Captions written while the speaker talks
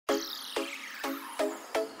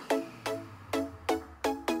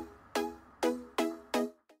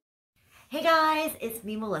Hey guys, it's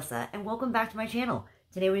me, Melissa, and welcome back to my channel.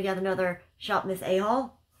 Today we got another Shop Miss A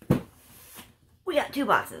haul. We got 2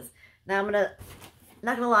 boxes. Now not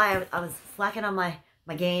gonna lie, I was slacking on my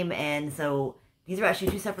game, and so these are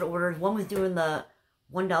actually 2 separate orders. One was doing the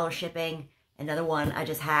 $1 shipping, another one I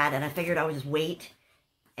just had, and I figured I would just wait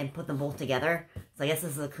and put them both together. So I guess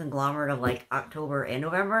this is a conglomerate of like October and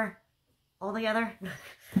November all together.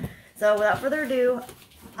 So without further ado,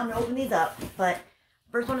 I'm gonna open these up, but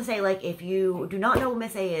first want to say, like, if you do not know what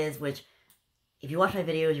Miss A is, which if you watch my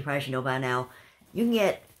videos, you probably should know by now, you can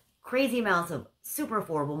get crazy amounts of super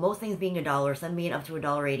affordable, most things being $1, some being up to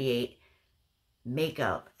 $1.88,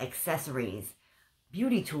 makeup, accessories,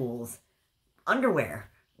 beauty tools,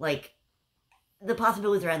 underwear. Like, the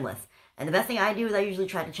possibilities are endless. And the best thing I do is I usually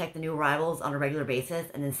try to check the new arrivals on a regular basis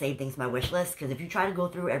and then save things to my wish list, because if you try to go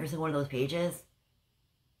through every single one of those pages,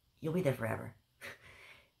 you'll be there forever.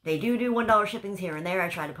 They do $1 shippings here and there. I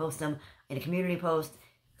try to post them in a community post.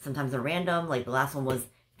 Sometimes they're random, like the last one was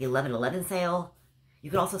the 11/11 sale. You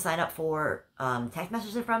can also sign up for text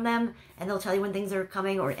messages from them, and they'll tell you when things are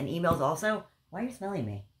coming, and emails also. Why are you smelling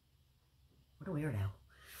me? What a weirdo.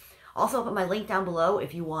 Also, I'll put my link down below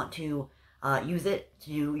if you want to use it to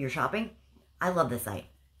do your shopping. I love this site.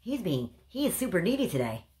 He is super needy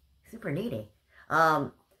today. Super needy. I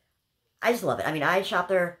just love it. I mean, I shop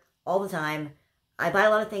there all the time. I buy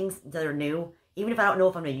a lot of things that are new, even if I don't know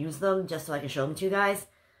if I'm going to use them, just so I can show them to you guys.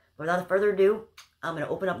 But without further ado, I'm going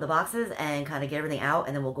to open up the boxes and kind of get everything out,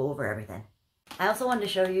 and then we'll go over everything. I also wanted to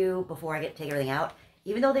show you, before I take everything out,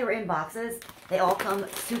 even though they were in boxes, they all come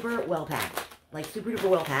super well packed. Like, super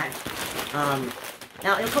duper well packed.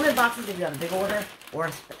 Now, it'll come in boxes if you have a big order, or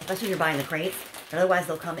especially if you're buying the crates. But otherwise,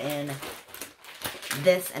 they'll come in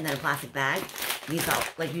this and then a plastic bag. These,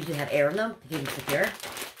 like, usually have air in them to keep them secure.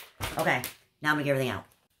 Okay. Now I'm going to get everything out.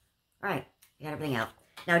 Alright, I got everything out.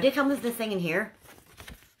 Now, it did come with this thing in here,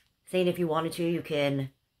 saying if you wanted to, you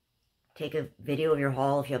can take a video of your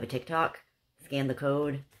haul if you have a TikTok, scan the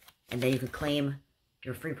code, and then you can claim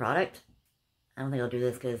your free product. I don't think I'll do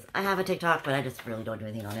this because I have a TikTok, but I just really don't do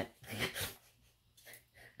anything on it.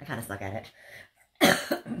 I kind of suck at it.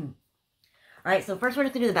 Alright, so first we're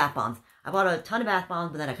just going to do the bath bombs. I bought a ton of bath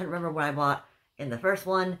bombs, but then I couldn't remember what I bought in the first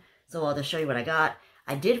one, so I'll just show you what I got.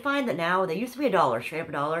 I did find that now, they used to be $1, straight up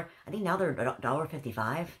 $1. I think now they're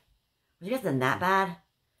 $1.55, which I guess isn't that bad.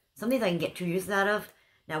 Some of these I can get 2 uses out of.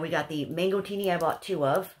 Now we got the mango teeny I bought 2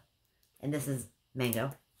 of, and this is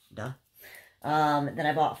mango, duh. Then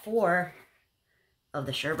I bought 4 of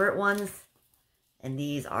the sherbet ones, and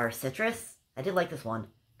these are citrus. I did like this one,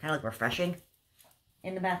 kind of like refreshing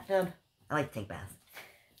in the bathtub. I like to take baths.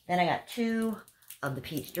 Then I got 2 of the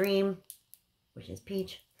peach dream, which is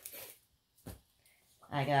peach.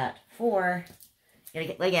 I got 4,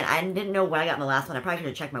 again, I didn't know what I got in the last one. I probably should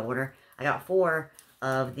have checked my order. I got 4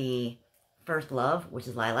 of the First Love, which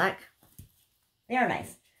is lilac. They are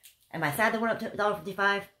nice. Am I sad they went up to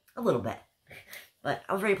 $1.55? A little bit. But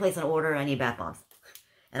I was ready to place an order, and I need bath bombs.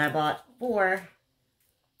 And I bought 4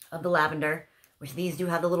 of the lavender, which these do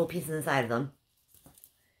have the little pieces inside of them.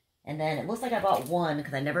 And then it looks like I bought 1,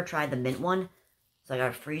 because I never tried the mint one. So I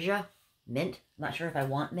got a freesia, mint. I'm not sure if I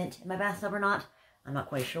want mint in my bathtub or not. I'm not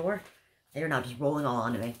quite sure. They're not just rolling all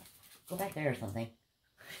onto me. Go back there or something.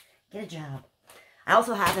 Get a job. I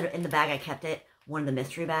also have it in the bag I kept it. One of the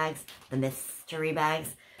mystery bags. The mystery bags.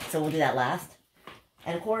 So we'll do that last.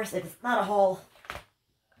 And of course, it's not a haul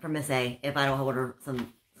from Miss A if I don't order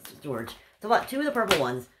some storage. So I bought 2 of the purple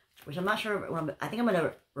ones, which I'm not sure. I think I'm going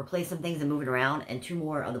to replace some things and move it around. And 2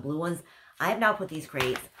 more of the blue ones. I have now put these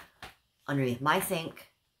crates underneath my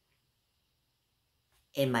sink,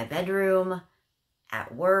 in my bedroom,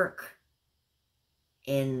 at work,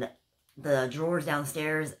 in the drawers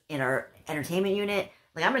downstairs, in our entertainment unit.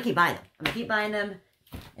 Like, I'm going to keep buying them. I'm going to keep buying them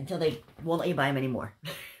until they won't let you buy them anymore.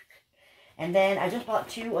 And then I just bought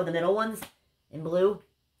 2 of the middle ones in blue.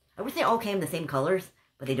 I wish they all came the same colors,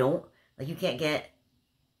 but they don't. Like, you can't get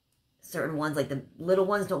certain ones. Like, the little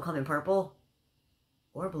ones don't come in purple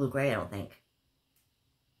or blue-gray, I don't think.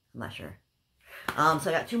 I'm not sure. So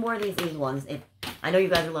I got 2 more of these ones. I know you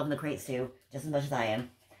guys are loving the crates too, just as much as I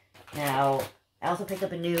am. Now, I also picked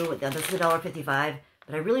up a new, this is $1.55,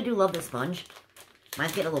 but I really do love this sponge.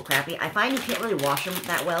 Mine's getting a little crappy. I find you can't really wash them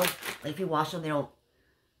that well. Like, if you wash them, they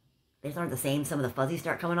just aren't the same. Some of the fuzzies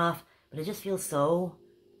start coming off, but it just feels so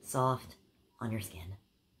soft on your skin.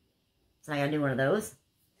 So I got a new one of those.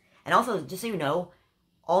 And also, just so you know,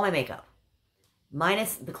 all my makeup,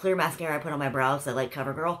 minus the clear mascara I put on my brows, so I like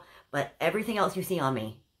CoverGirl, but everything else you see on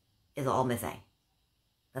me is all Miss A.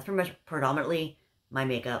 That's pretty much predominantly my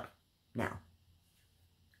makeup now.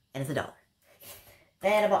 And it's $1.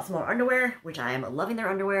 Then I bought some more underwear, which I am loving their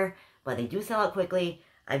underwear, but they do sell out quickly.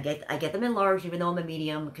 I get them in large, even though I'm a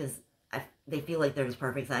medium, because they feel like they're just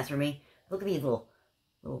perfect size for me. Look at these little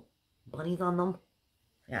bunnies on them.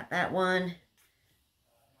 I got that one.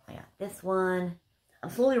 I got this one. I'm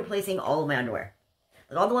slowly replacing all of my underwear.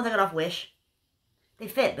 Like all the ones I got off Wish, they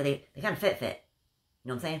fit, but they kind of fit. You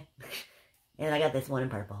know what I'm saying? And I got this one in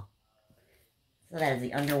purple. So that is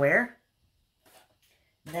the underwear.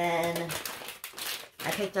 Then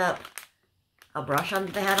I picked up a brush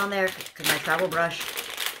that they had on there, because my travel brush.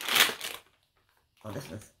 Oh,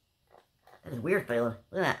 that is weird feeling.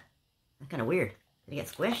 Look at that. That's kind of weird. Did it get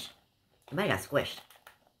squished? It might have got squished.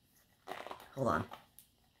 Hold on.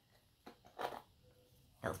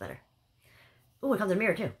 That was better. Ooh, it comes in a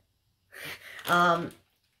mirror too.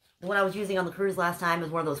 The one I was using on the cruise last time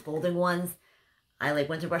is one of those folding ones. I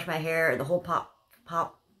went to brush my hair, and the whole top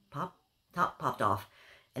popped off.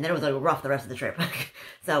 And then it was like rough the rest of the trip.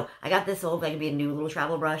 So I got this so it can be a new little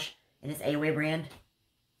travel brush. And it's A-Way brand.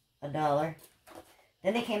 $1.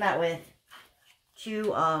 Then they came out with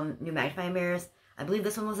 2 new magnifying mirrors. I believe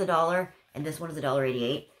this one was $1 and this one is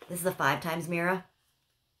 $1.88. This is a 5 times mirror.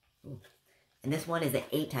 Ooh. And this one is an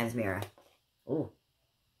 8 times mirror. Ooh.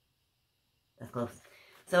 That's close.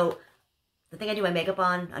 So the thing I do my makeup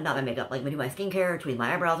on, not my makeup, like when I do my skincare, tweeze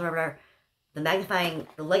my eyebrows or whatever, the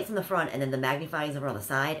light's in the front and then the magnifying is over on the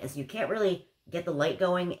side. And so you can't really get the light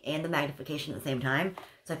going and the magnification at the same time.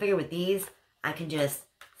 So I figure with these, I can just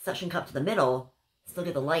suction cup to the middle, still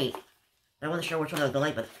get the light. But I wasn't sure which one was the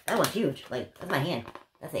light, but that one's huge. Like, that's my hand.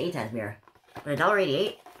 That's the 8 times mirror. But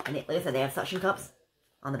 $1.88, and like I said, they have suction cups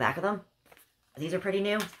on the back of them. These are pretty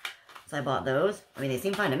new, so I bought those. I mean, they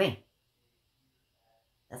seem fine to me.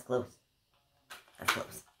 That's close. That's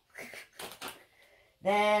close.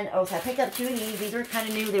 Then, so I picked up 2 of these. These are kind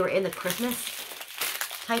of new. They were in the Christmas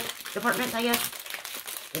type department, I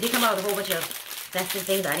guess. They did come out with a whole bunch of festive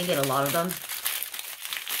things. I didn't get a lot of them.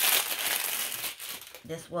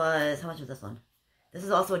 This was, how much was this one? This is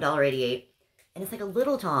also $1.88. And it's like a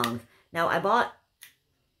little tongs. Now, I bought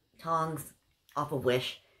tongs off of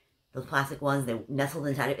Wish. Those plastic ones, they nestled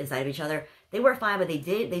inside of each other. They work fine, but they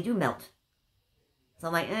do melt. So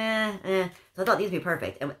I'm like, So I thought these would be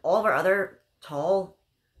perfect. And all of our other tall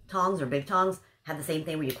tongs or big tongs have the same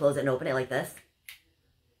thing where you close it and open it like this.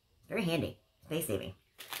 It's very handy. Space saving.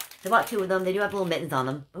 So I bought 2 of them. They do have little mittens on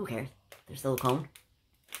them. But who cares? They're silicone.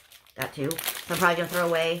 Got 2. So I'm probably going to throw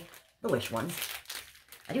away the Wish ones.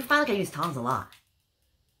 I do find like I use tongs a lot.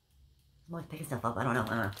 I'm always picking stuff up. I don't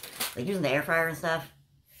know. Like using the air fryer and stuff.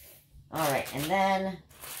 Alright, and then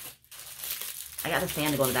I got this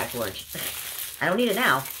fan to go on the back porch. I don't need it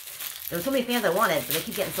now. There were so many fans I wanted, but they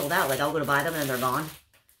keep getting sold out. Like, I'll go to buy them and then they're gone.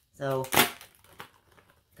 So, got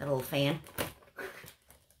a little fan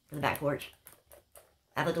for the back porch.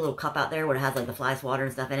 I have like a little cup out there where it has like the fly swatter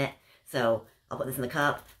and stuff in it. So, I'll put this in the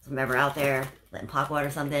cup. So, if I'm ever out there, letting pot water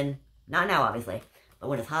or something. Not now, obviously. But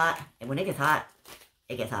when it's hot, and when it gets hot,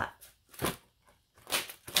 it gets hot.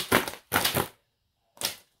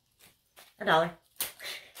 $1.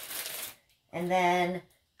 And then,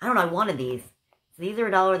 I don't know, I wanted these. So these are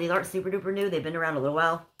 $1. These aren't super duper new. They've been around a little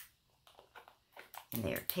while. And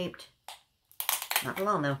they are taped. Not for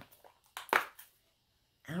long, though. I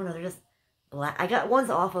don't know, they're just black. I got ones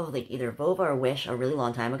off of, like, either Vova or Wish a really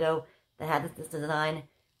long time ago that had this design.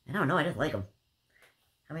 And I don't know, I just like them.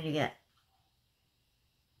 How many do you get?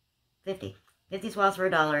 50. 50 swabs for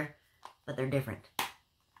 $1. But they're different.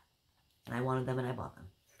 And I wanted them and I bought them.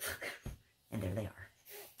 And there they are.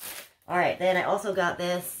 Alright, then I also got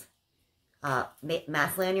this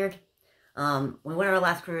mask lanyard. When we went on our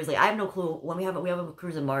last cruise, like, I have no clue. When we have a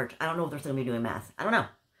cruise in March, I don't know if they're still going to be doing masks. I don't know.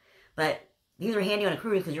 But these are handy on a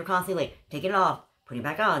cruise because you're constantly, like, taking it off, putting it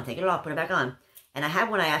back on, taking it off, putting it back on. And I had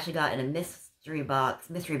one I actually got in a mystery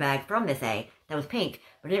bag from MISSA that was pink,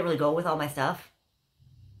 but it didn't really go with all my stuff.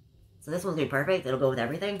 So this one's going to be perfect. It'll go with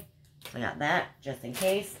everything. So I got that just in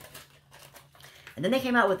case. And then they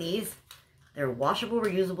came out with these. They're washable,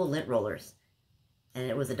 reusable lint rollers. And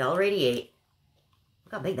it was $1.88.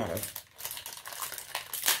 Look how big that is.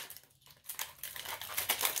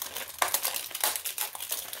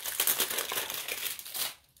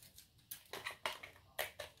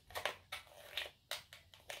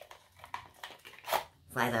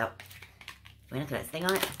 Slides out. Wait, look at that thing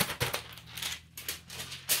on it.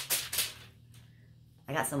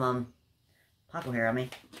 I got some Paco hair on me.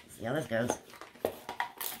 Let's see how this goes.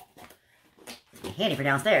 It's be handy for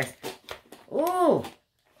downstairs. Ooh!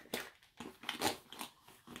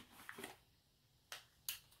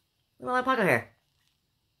 Look at all that Paco hair.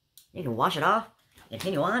 You can wash it off.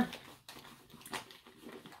 Continue on.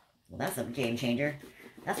 Well, that's a game changer.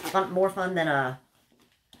 That's fun, more fun than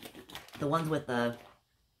the ones with the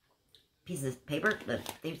pieces of paper, the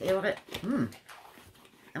thieves they of it.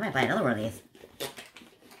 I might buy another one of these.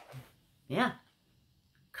 Yeah.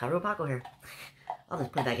 Caro Paco here. I'll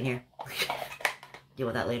just put it back in here. Deal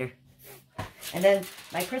with that later. And then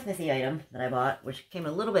my Christmassy item that I bought, which came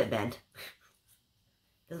a little bit bent.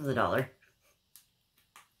 This was $1.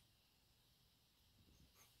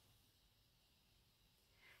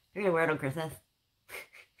 You're gonna wear it on Christmas?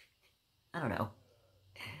 I don't know.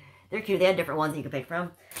 They're cute. They had different ones you can pick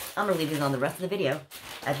from. I'm gonna leave these on the rest of the video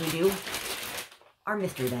as we do our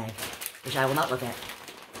mystery bag, which I will not look at.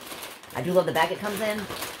 I do love the bag it comes in.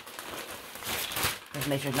 Let's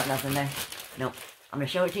make sure there's nothing else in there. Nope. I'm gonna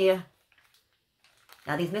show it to you.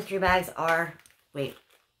 Now these mystery bags are... Wait.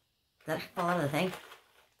 Did that fall out of the thing? Is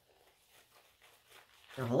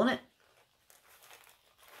there a hole in it?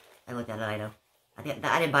 I looked at it, I know. I didn't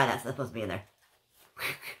buy that, so that's supposed to be in there.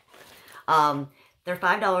 They're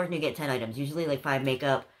 $5 and you get 10 items. Usually like 5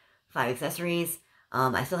 makeup, 5 accessories.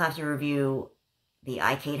 I still have to review the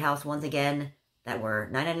iCade House ones again that were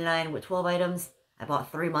 $9.99 with 12 items. I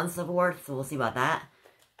bought 3 months of worth, so we'll see about that.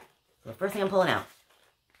 So the first thing I'm pulling out.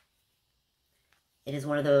 It is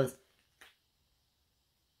one of those,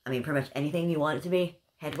 I mean, pretty much anything you want it to be.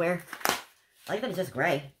 Headwear. I like that it's just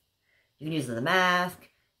gray. You can use it as a mask.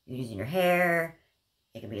 You can use it in your hair.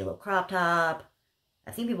 It can be a little crop top.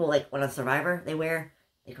 I've seen people, like, when on Survivor,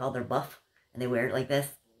 they call their buff, and they wear it like this,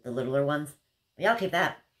 the littler ones. But yeah, I'll keep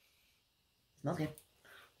that. Smells good.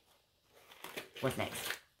 What's next?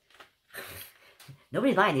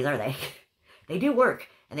 Nobody's buying these, are they? They do work,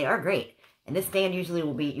 and they are great. And this stand usually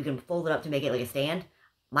will be, you can fold it up to make it like a stand.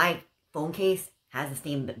 My phone case has the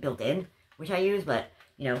stand built in, which I use, but,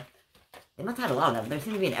 you know, they must have a lot of them. There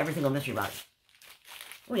seem to be in every single mystery box.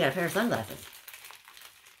 Oh, we got a pair of sunglasses.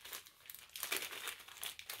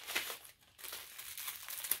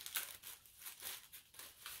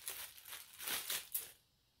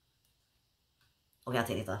 Okay, I'll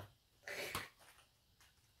take these off.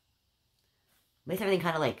 Makes everything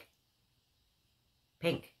kind of like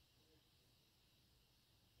pink.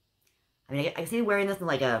 I mean, I can see wearing this in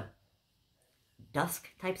like a dusk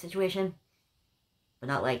type situation, but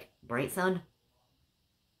not like bright sun.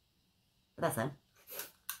 But that's fun.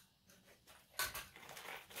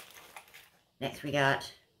 Next, we got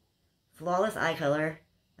Flawless Eye Color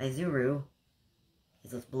by Zuru.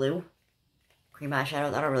 Is this blue? Cream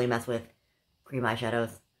eyeshadows. I don't really mess with cream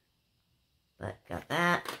eyeshadows, but got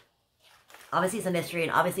that. Obviously, it's a mystery,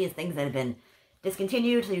 and obviously, it's things that have been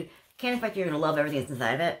discontinued, so you can't expect you're going to love everything that's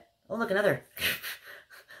inside of it. Oh, look, another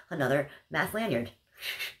mask lanyard.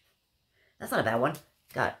 That's not a bad one.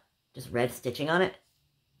 It's got just red stitching on it.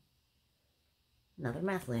 Another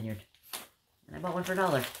mask lanyard. And I bought one for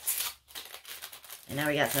 $1. And now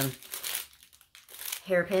we got some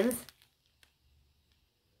hairpins.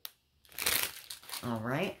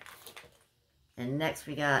 Alright. And next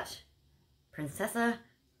we got Princessa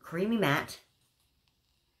Creamy Matte.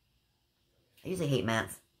 I usually hate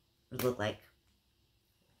mattes. What does it look like?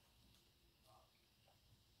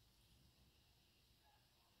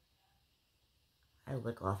 I have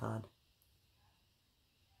lip gloss on.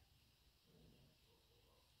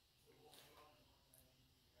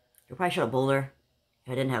 You'll probably show up bolder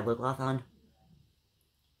if I didn't have lip gloss on.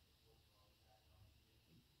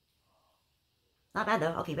 Not bad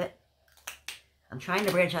though, I'll keep it. I'm trying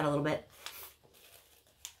to branch out a little bit.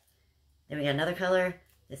 Then we got another color.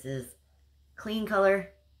 This is Clean Color.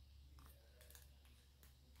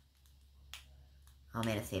 Oh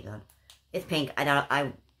man, it's taped on. It's pink.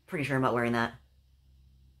 I'm pretty sure I'm not wearing that.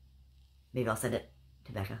 Maybe I'll send it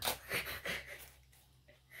to Becca.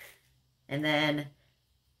 And then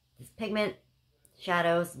this Pigment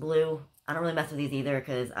Shadows Blue. I don't really mess with these either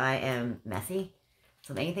because I am messy.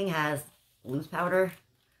 So if anything has loose powder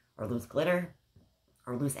or loose glitter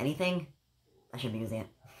or loose anything, I shouldn't be using it.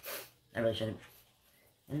 I really shouldn't.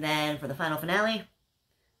 And then for the final finale,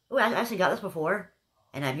 oh, I actually got this before,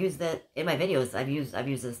 and I've used it in my videos. I've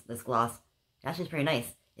used this gloss. It actually is pretty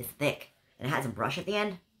nice. It's thick, and it has a brush at the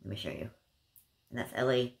end. Let me show you. And that's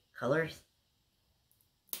LA Colors.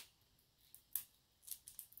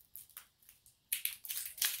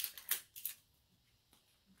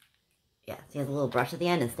 Yeah, see, it has a little brush at the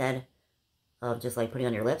end instead of just like putting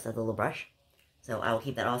on your lips as a little brush. So I will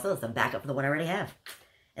keep that also as a backup for the one I already have.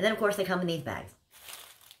 And then, of course, they come in these bags.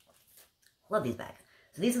 Love these bags.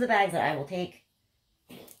 So these are the bags that I will take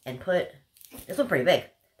and put... This one's pretty big.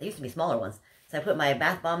 They used to be smaller ones. So I put my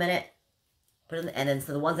bath bomb in it. Put it in, and then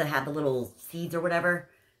so the ones that have the little seeds or whatever,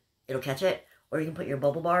 it'll catch it. Or you can put your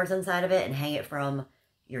bubble bars inside of it and hang it from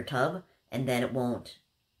your tub. And then it won't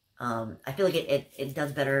I feel like it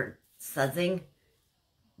does better sudsing,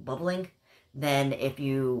 bubbling, than if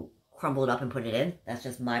you crumble it up and put it in. That's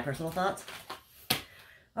just my personal thoughts.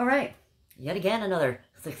 All right, yet again, another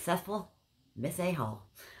successful Miss A haul.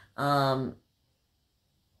 I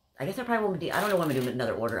guess I probably won't do, I don't know when I'm going to do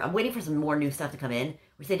another order. I'm waiting for some more new stuff to come in,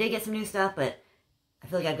 which they did get some new stuff, but I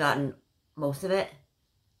feel like I've gotten most of it.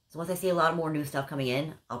 So once I see a lot more new stuff coming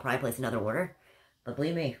in, I'll probably place another order. But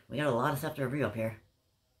believe me, we got a lot of stuff to review up here.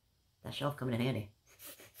 That shelf coming in handy.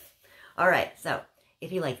 Alright, so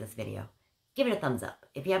if you like this video, give it a thumbs up.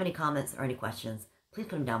 If you have any comments or any questions, please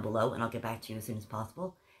put them down below and I'll get back to you as soon as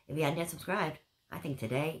possible. If you hadn't yet subscribed, I think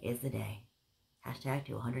today is the day. Hashtag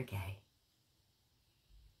to 100K.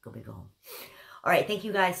 Go big home. Alright, thank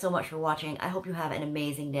you guys so much for watching. I hope you have an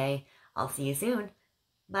amazing day. I'll see you soon.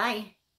 Bye.